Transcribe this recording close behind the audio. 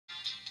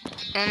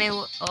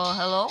Anyway,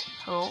 hello.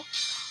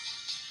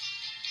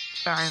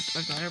 Sorry,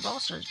 another Brawl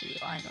Stars video,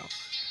 I know.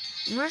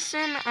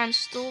 Listen, I'm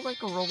still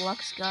like a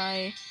Roblox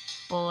guy,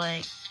 but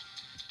like,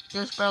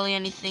 there's barely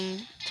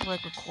anything to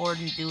like record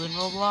and do in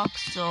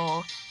Roblox,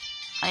 so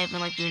I have been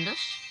like doing this.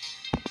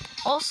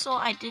 Also,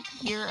 I did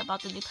hear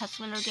about the new Pet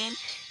Splinter game.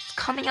 It's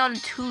coming out in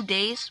 2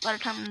 days by the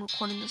time I'm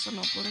recording this and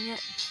uploading it.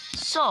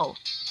 So,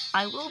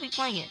 I will be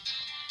playing it.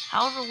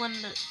 However,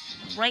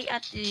 right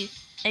at the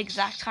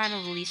exact time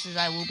of releases,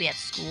 I will be at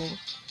school.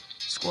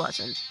 School as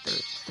in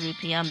 3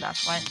 p.m.,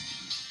 that's why.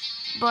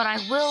 But I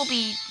will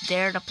be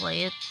there to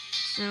play it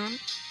soon.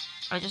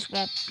 I just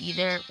won't be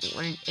there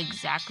when it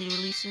exactly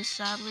releases,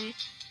 sadly.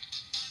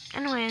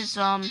 Anyways,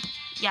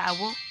 yeah, I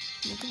will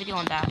make a video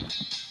on that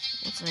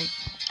once I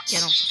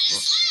get home from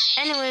school.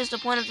 Anyways, the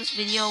point of this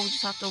video, we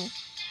just have to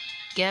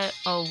get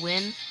a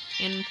win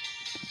in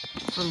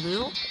for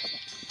Lou.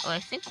 I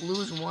think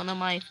Lou is one of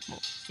my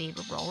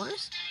favorite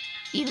brawlers,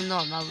 even though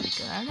I'm not really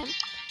good at him.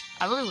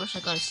 I really wish I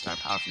got a star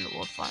power from the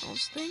World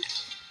Finals thing.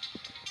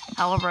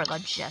 However, I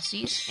got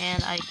Jesse's,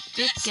 and I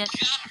did get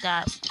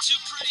that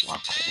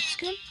cold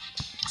skin.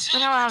 But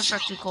now I have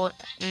Shark 2 Cold,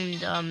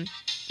 and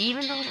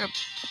even though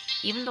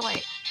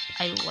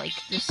I like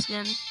this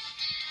skin,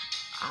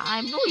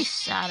 I'm really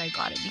sad I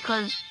got it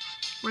because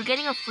we're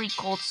getting a free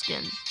cold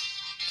skin.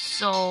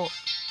 So,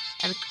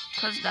 and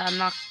because of that, I'm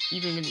not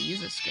even gonna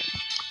use this skin.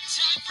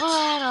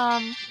 But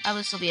I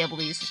will still be able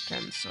to use this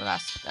pin, so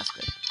that's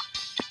good.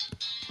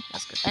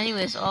 That's good.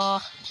 Anyways,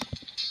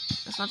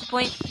 that's not the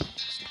point.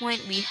 This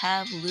point we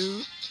have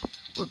Lou.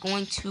 We're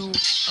going to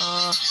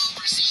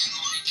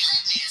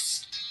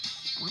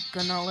we're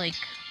gonna like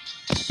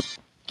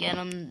get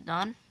him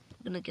done.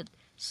 We're gonna get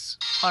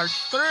our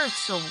third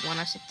silver one.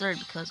 I said third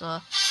because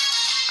I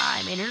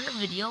made another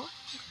video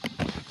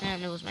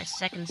and it was my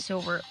second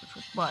silver, which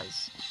was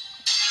Buzz.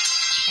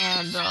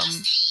 And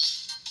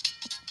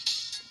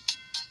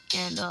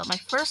my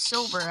first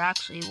silver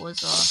actually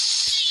was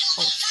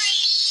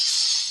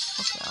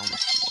okay, I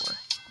almost silver.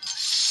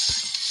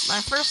 My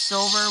first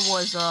silver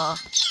was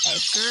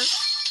Edgar.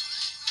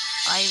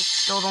 I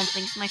still don't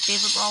think he's my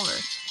favorite brawler.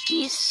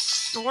 He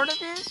sort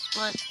of is,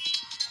 but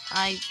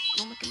I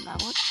don't like him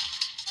that much.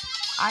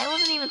 I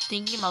wasn't even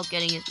thinking about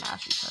getting his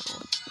mastery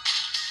title.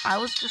 I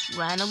was just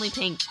randomly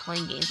playing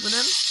games with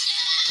him,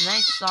 and then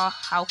I saw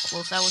how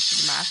close I was to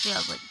the mastery. I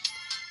was like,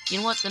 you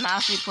know what? The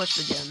mastery push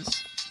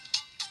begins.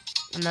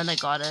 And then I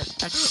got it.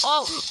 And,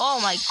 oh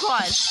my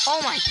god!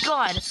 Oh my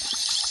god!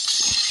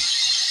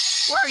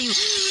 Where are you?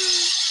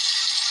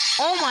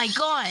 Oh my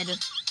god!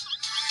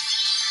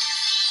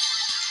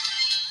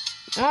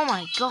 Oh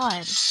my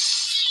god!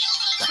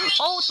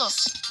 Oh, what the?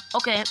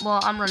 Okay, well,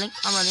 I'm running.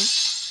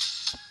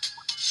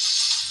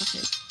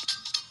 Okay.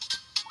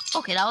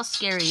 Okay, that was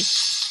scary.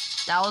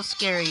 That was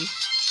scary.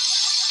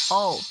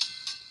 Oh.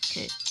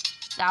 Okay.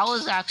 That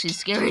was actually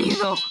scary,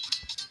 though.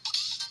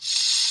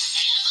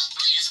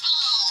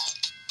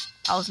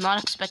 I was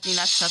not expecting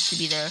that truck to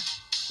be there.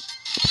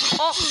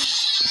 Oh!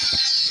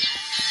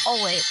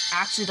 Oh, wait.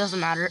 Actually, it doesn't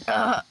matter.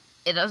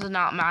 It does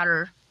not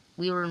matter.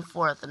 We were in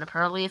 4th, and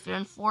apparently if you're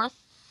in 4th,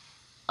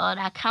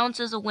 that counts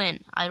as a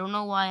win. I don't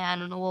know why. I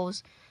don't know what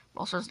was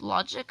Brawl Stars'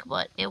 logic,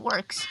 but it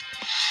works.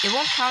 It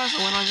won't count as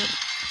a win on your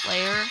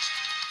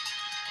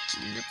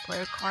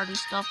player card and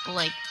stuff, but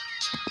like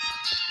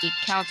it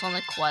counts on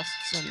the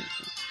quests and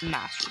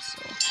masters.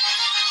 So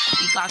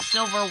we got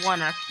silver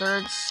 1, our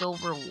third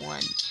silver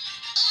 1,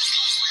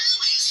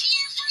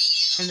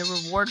 and the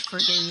reward for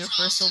getting your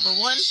first silver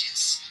 1,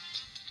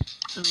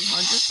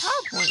 300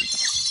 power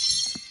points.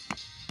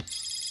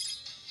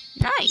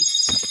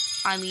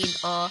 Nice. I mean,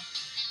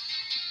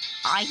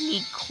 I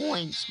need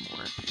coins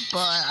more,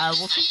 but I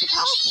will take the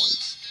power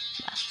points.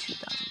 That's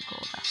 2,000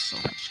 gold. That's so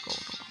much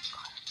gold. Oh my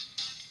god.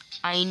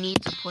 I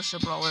need to push a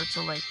brawler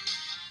to like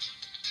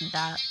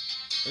that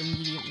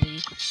immediately.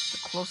 The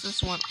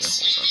closest one. Wait,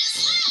 hold up.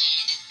 So,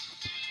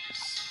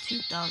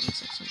 like,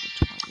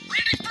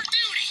 2,620.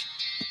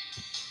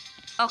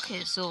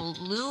 Okay, so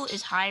Lou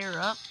is higher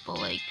up, but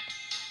like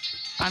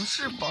I'm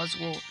sure Buzz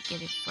will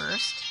get it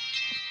first.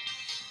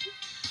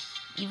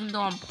 Even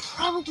though I'm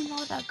probably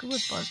not that good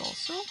with Buzz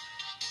also.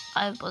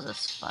 I have Buzz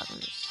as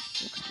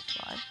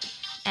 565.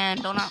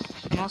 And I'm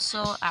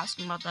also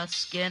asking about that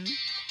skin.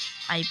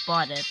 I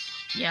bought it.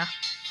 Yeah.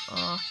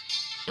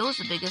 It was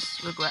the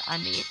biggest regret I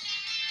made.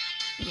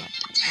 Yeah,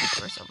 my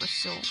first ever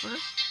silver.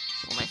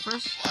 Well, my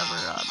first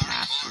ever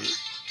mastery.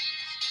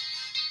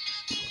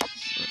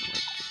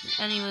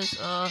 Anyways,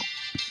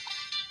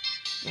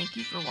 thank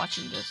you for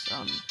watching this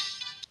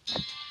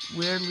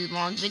weirdly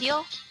long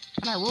video.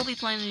 And I will be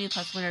playing the new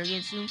Pet Splinter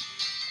game soon.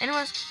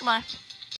 Anyways, goodbye.